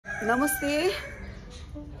नमस्ते।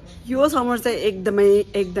 यो समर चाहिँ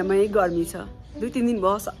एकदमै गर्मी छ। 2-3 दिन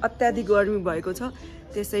भयो अत्याधिक गर्मी भएको छ।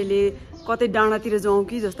 त्यसैले कतै डाँडातिर जाउँ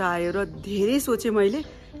कि जस्तो आयो र धेरै सोचे मैले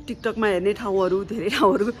टिकटकमा हेर्ने ठाउँहरू धेरै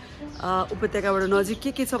ठाउँहरू उपत्यकाबाट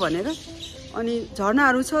नजिक के छ भनेर। अनि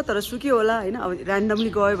झरनाहरू छ तर सुक्यो होला हैन। अब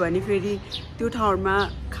र्यान्डमली गयो भने फेरि त्यो ठाउँमा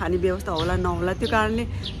खाने व्यवस्था होला नहोला, त्यो कारणले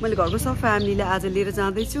मैले घरको सब फ्यामिलीले आज लिएर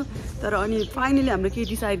जाँदै छु। तर अनि फाइनली हाम्रो के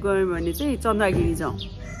डिसाइड गर्यौं भने चाहिँ चन्द्रगिरी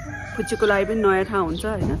जाउँ। फुच्चीको लागि पनि नयाँ ठाउँ हुन्छ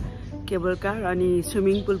हैन, केबल कार अनि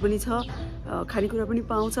स्विमिङ पुल पनि छ, खानेकुरा पनि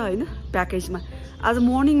पाउँछ हैन प्याकेजमा। आज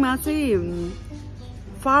मर्निङमा चाहिँ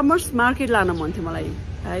फार्मर्स मार्केट लान मन थियो मलाई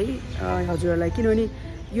है हजुरहरूलाई, किनभने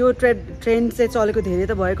यो ट्रेन्ड चाहिँ चलेको धेरै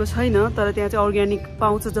त भएको छैन, तर त्यहाँ चाहिँ अर्ग्यानिक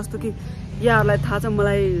पाउँछ। जस्तो कि यहाँहरूलाई थाहा छ,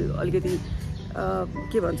 मलाई अलिकति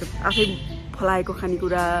के भन्छ आफै फलाएको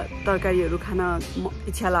खानेकुरा तरकारीहरू खान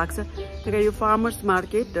इच्छा लाग्छ। त्यही कारण यो फार्मर्स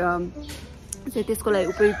मार्केट चाहिँ त्यसको लागि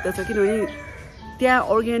उपयुक्त छ, किनभने त्यहाँ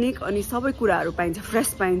अर्ग्यानिक अनि सबै कुराहरू पाइन्छ, फ्रेस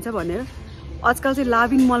पाइन्छ भनेर। आजकल चाहिँ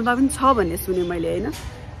लाबिन मलमा पनि छ भन्ने सुने मैले हैन।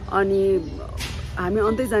 अनि हामी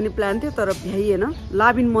अन्तै जाने प्लान थियो तर भ्याइएन।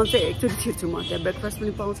 लाबिन मल चाहिँ एकचोटि छिर्छु म, त्यहाँ ब्रेकफास्ट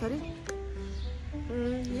पनि पाउँछ अरे।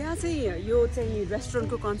 यहाँ चाहिँ यो चाहिँ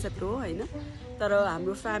रेस्टुरेन्टको कन्सेप्ट हो हैन, तर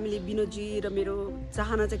हाम्रो फ्यामिली विनोदजी र मेरो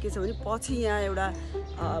चाहना चाहिँ के छ भने पछि यहाँ एउटा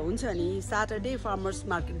हुन्छ नि सैटरडे फार्मर्स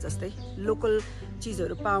मार्केट जस्तै लोकल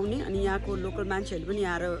चिजहरू पाउने, अनि यहाँको लोकल मान्छेहरूले पनि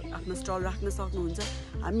आएर आफ्नो स्टल राख्न सक्नुहुन्छ।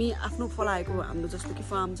 हामी आफ्नो फलाएको हाम्रो जस्तो कि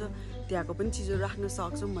फार्म छ त्यहाँको पनि चिजहरू राख्न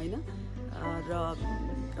सक्छौँ हैन। र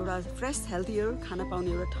एउटा फ्रेस हेल्थियर खाना पाउने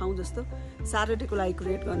एउटा ठाउँ जस्तो सैटरडेको लागि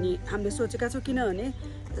क्रिएट गर्ने हामीले सोचेका छौँ। किनभने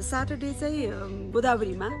सैटरडे चाहिँ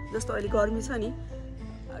गोदावरीमा जस्तो अहिले गर्मी छ नि,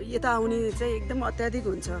 यता आउने चाहिँ एकदम अत्याधिक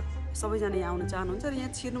हुन्छ, सबैजना यहाँ आउन चाहनुहुन्छ र यहाँ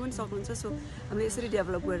छिर्नु पनि सक्नुहुन्छ। सो हामीले यसरी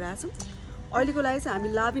डेभलप गरिरहेछौँ। अहिलेको लागि चाहिँ हामी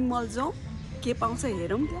लाबिन मल जाउँ, के पाउँछ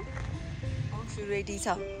हेरौँ। त्यहाँ रेडी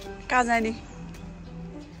छ, कहाँ जाने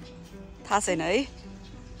थाहा छैन है।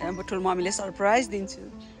 त्यहाँ ठुलो मम्मीले सरप्राइज दिन्छु।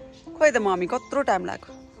 खोइ त मम्मी कत्रो टाइम लाग्यो।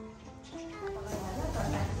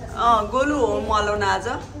 गोलु हो मलाउन आज।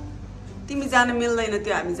 तिमी जान मिल्दैन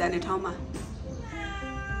त्यो हामी जाने ठाउँमा।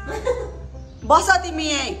 बस तिमी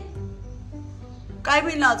यहीँ, कहीँ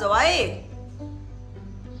पनि नजाऊ है।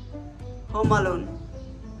 होम अलोन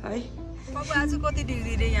है। बाबु आज कति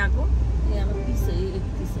डिग्री रे यहाँको?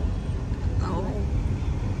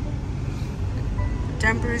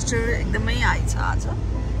 टेम्परेचर एकदमै हाई छ आज।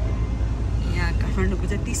 यहाँ काठमाडौँको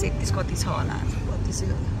चाहिँ 30-31 कति छ होला आज? 32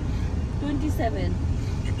 होला, 27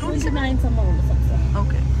 29 सम्म हुन सक्छ।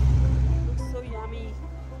 ओके। सो यमी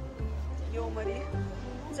यो मरी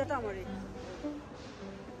चटामरी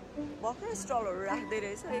भर्खरै स्टलहरू राख्दै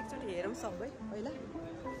रहेछ। एकचोटि हेरौँ सबै पहिला।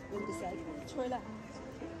 छोइला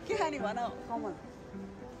के खाने भन कमल?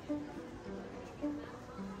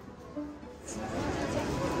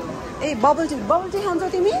 ए बबल टी खान्छौ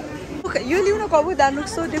तिमी? यो लिउ न कबु, that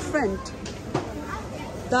looks so different.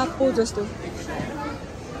 Dapo जस्तो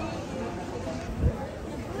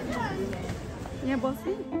यहाँ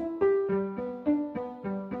बस्ने।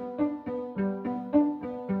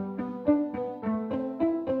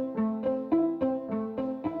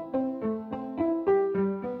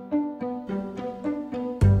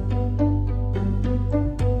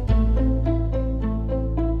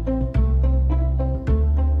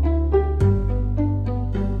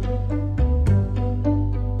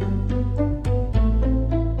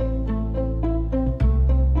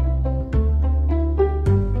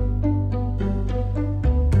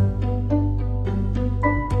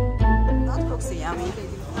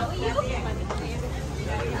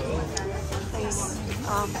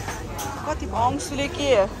 कति भङ्सुले के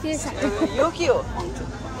यो के हो?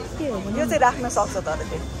 यो चाहिँ राख्न सक्छ तर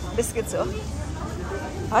त्यो बिस्किट्स हो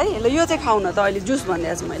है। ल यो चाहिँ खाऊ न त, अहिले जुस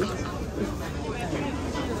भनिदिएको छु मैले।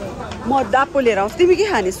 म डाप्पो लिएर आउँछु। तिमी के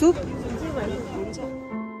खाने? Soup?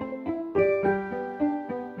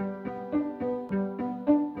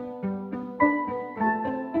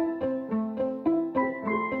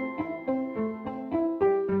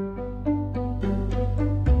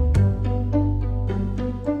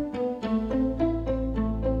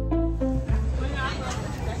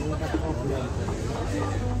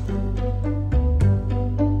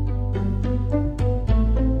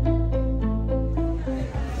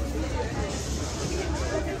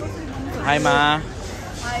 Hi Ma.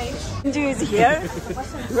 Hi. Anju is here.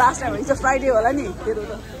 Last time it's a Friday होला नि तेरो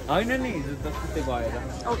त हैन नि हिजो त सुते गएर।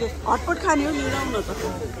 ओके, हटपट खाने हो लिएर आउन त।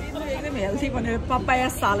 एकदम हेल्थी भनेर पपाया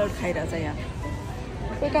सलाड खाइरहेछ यहाँ।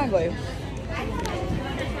 कोही कहाँ गयो?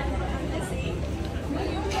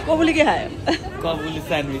 कबुली के खायो? कबुली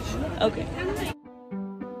स्यान्डविच। ओके।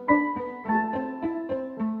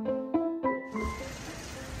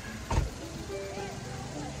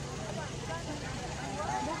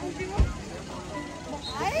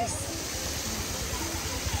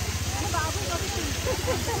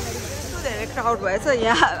 क्राउड भएछ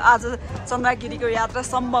यहाँ आज चन्द्रगिरीको यात्रा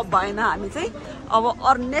सम्भव भएन हामी चाहिँ अब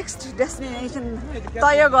अरू नेक्स्ट डेस्टिनेसन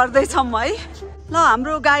तय गर्दैछौँ है ल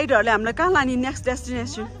हाम्रो गाइडहरूले हामीलाई कहाँ लाने नेक्स्ट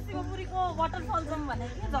डेस्टिनेसन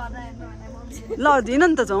ल हिँड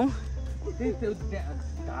नि त जाउँ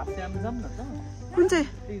कुन चाहिँ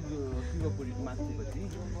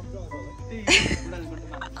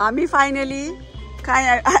हामी फाइनली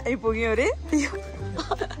कहाँ आइपुग्यो अरे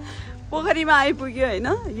पोखरीमा आइपुग्यो होइन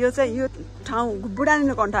यो चाहिँ यो ठाउँ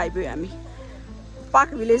बुढानीको कण्ठ आइपुग्यो हामी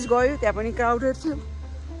पार्क भिलेज गयो त्यहाँ पनि क्राउडेड थियो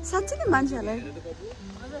साँच्चै नै मान्छेहरूलाई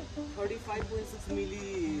 35.6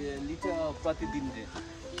 मिलिलिटर प्रतिदिन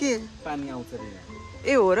के पानी आउँछ रे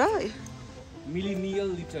ए हो र मिलिनियल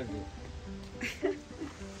लिटर रे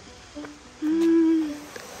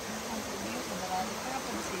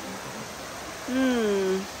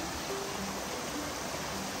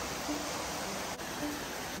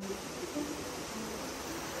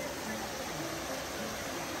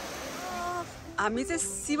हामी चाहिँ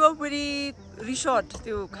शिवपुरी रिसोर्ट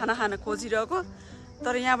त्यो खाना खान खोजिरहेको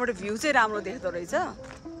तर यहाँबाट भ्यू चाहिँ राम्रो देख्दो रहेछ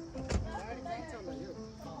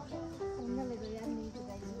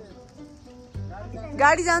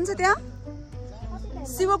गाडी जान्छ त्यहाँ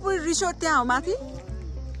शिवपुरी रिसोर्ट त्यहाँ हो माथि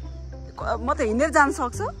म त हिँडेर जान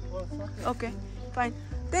सक्छु ओके फाइन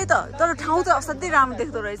त्यही त तर ठाउँ चाहिँ असाध्यै राम्रो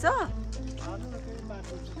देख्दो रहेछ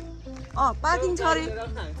पार्किङ छ अरे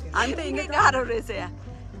हामी त हिँड्ने गाह्रो रहेछ यहाँ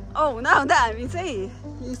हुँदा हुँदा हामी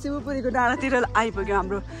चाहिँ शिवपुरीको डाँडातिर आइपुग्यो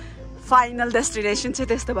हाम्रो फाइनल डेस्टिनेसन चाहिँ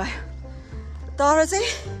त्यस्तो भयो तर चाहिँ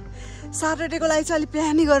सटरडेको लागि चाहिँ अलिक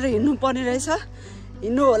प्लानै गरेर हिँड्नु पर्ने रहेछ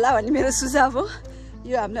हिँड्नु होला भन्ने मेरो सुझाव हो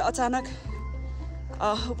यो हामीले अचानक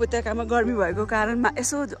उपत्यकामा गर्मी भएको कारणमा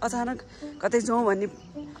यसो अचानक कतै जाउँ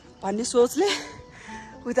भन्ने सोचले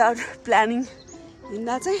विदाउट प्लानिङ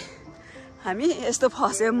हिँड्दा चाहिँ हामी यस्तो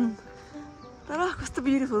फस्यौँ तर कस्तो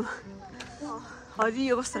ब्युटिफुल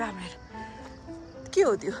हरियो कस्तो राम्रो के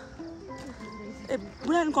हो त्यो ए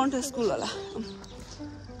बुढानी कण्ठ स्कुल होला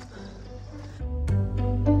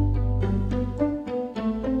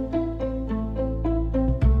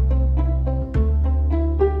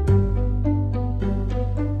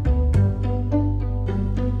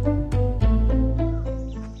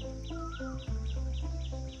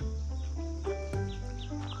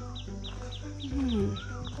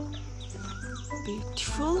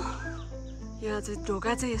ब्युटिफुल यहाँ चाहिँ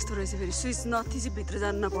ढोका चाहिँ यस्तो रहेछ फेरि स्विच नथी चाहिँ भित्र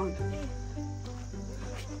जान नपाउने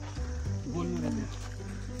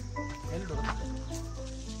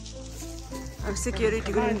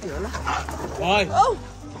सेक्युरिटीको निम्ति होला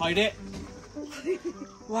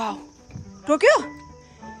वाउ टोक्यो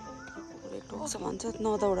टोक्छ भन्छ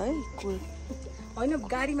नदौड है कुल होइन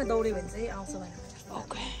गाडीमा दौड्यो भने चाहिँ आउँछ भने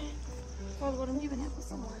ओके कल गरौँ कि भने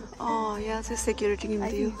यहाँ चाहिँ सेक्युरिटीको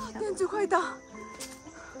निम्ति हो खै त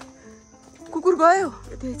कुकुर गयो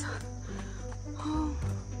त्यही छ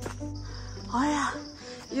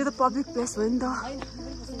यो त पब्लिक प्लेस हो नि त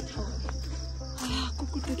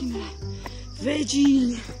कुकुर त किन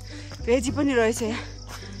भेजी पनि रहेछ यहाँ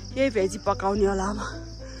यही भेजी पकाउने होला अब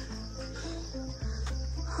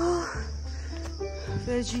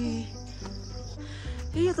भेजी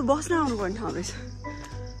यो त बस्न आउनुपर्ने ठाउँ रहेछ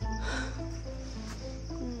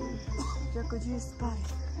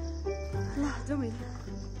ल जाउँ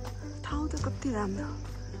ठाउँ त कति राम्रो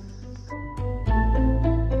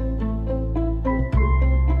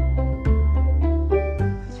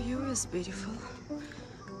भ्यू इज ब्युटिफुल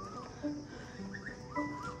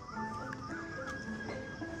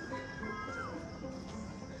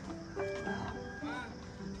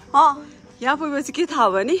यहाँ पुगेपछि के थाहा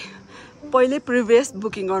भने पहिले प्रिभियस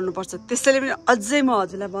बुकिङ गर्नुपर्छ त्यसैले पनि अझै म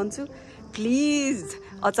हजुरलाई भन्छु प्लिज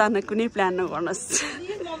अचानक कुनै प्लान नगर्नुहोस्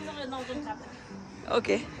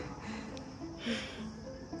ओके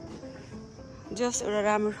जस्ट एउटा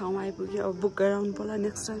राम्रो ठाउँमा आइपुग्यो अब बुक गरेर आउनु पर्ला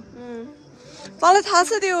नेक्स्ट टाइम तँलाई थाहा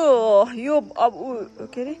छ त्यो यो अब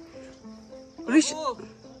के अरे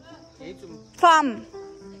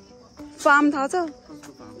फार्म थाहा छ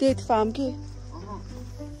त्यही फार्म के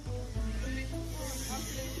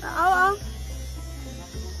आऊ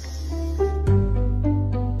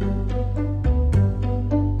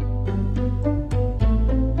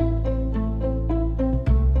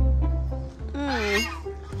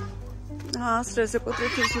हाँस रहेछ कत्रो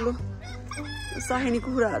ठुल्ठुलो साहिनी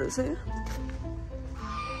कुखुराहरू छ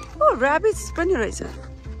ऱ्याबिट्स पनि रहेछ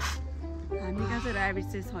हामी कहाँ चाहिँ ऱ्याबिट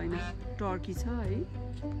चाहिँ छैन टर्की छ है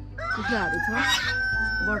कुखुराहरू छ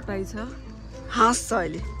बर्ताई छ हाँस छ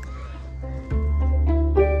अहिले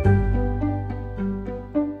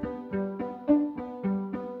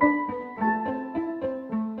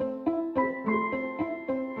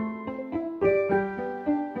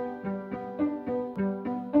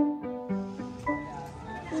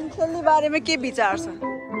खेल्ने बारेमा के विचार छ?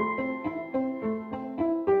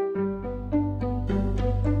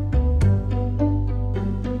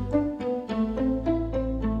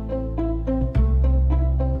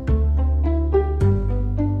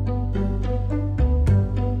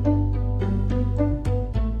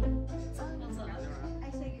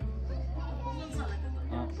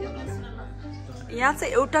 यहाँ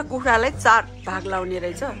चाहिँ एउटा कुखुरालाई 4 भाग लाउने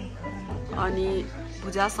रहेछ अनि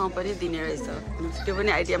पूजासँग पनि दिने रहेछ। त्यो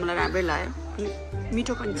पनि आइडिया मलाई राम्रै लाग्यो,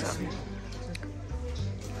 मिठो पनि छ।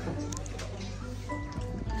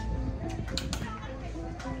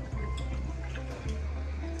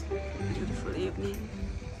 ब्युटिफुल इभनिङ।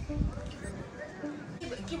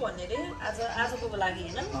 के भन्ने रे आजको लागि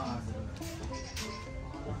हैन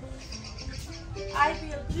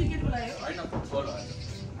आइपिएल क्रिकेटको लागि हैन फुटबल हैन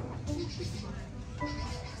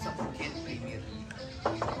सपोर्ट प्रिमियर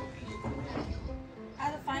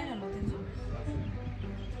आज फाइनल हो त्यो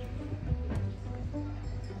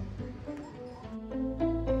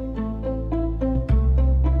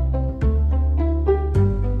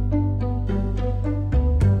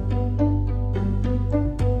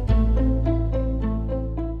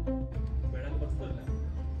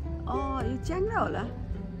यो च्याङ्ग्रा होला।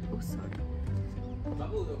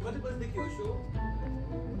 बाबु कति बजेदेखि हो सो?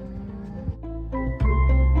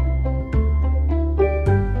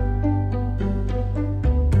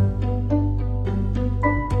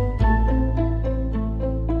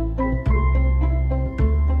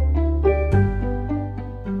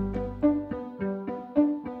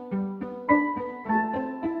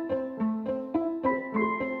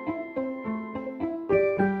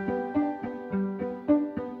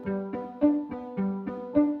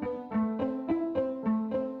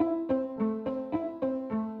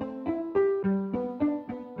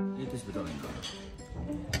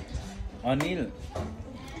 अनिल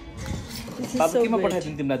बाबु केमा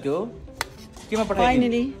पठाइदिनु तिमीलाई त्यो? केमा पठाइदिनु?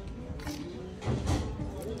 Finally,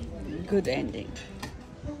 good ending.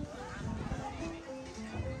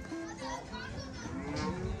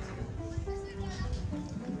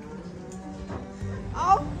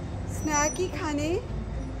 आओ स्नैकी खाने,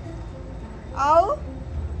 आओ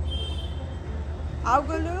आओ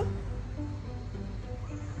गोलु।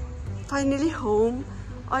 Finally home.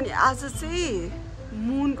 अनि आज चाहिँ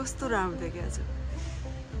मुन कस्तो राम्रो देखिएको छ।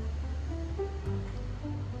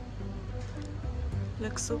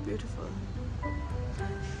 Looks so beautiful.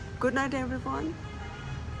 Good night everyone.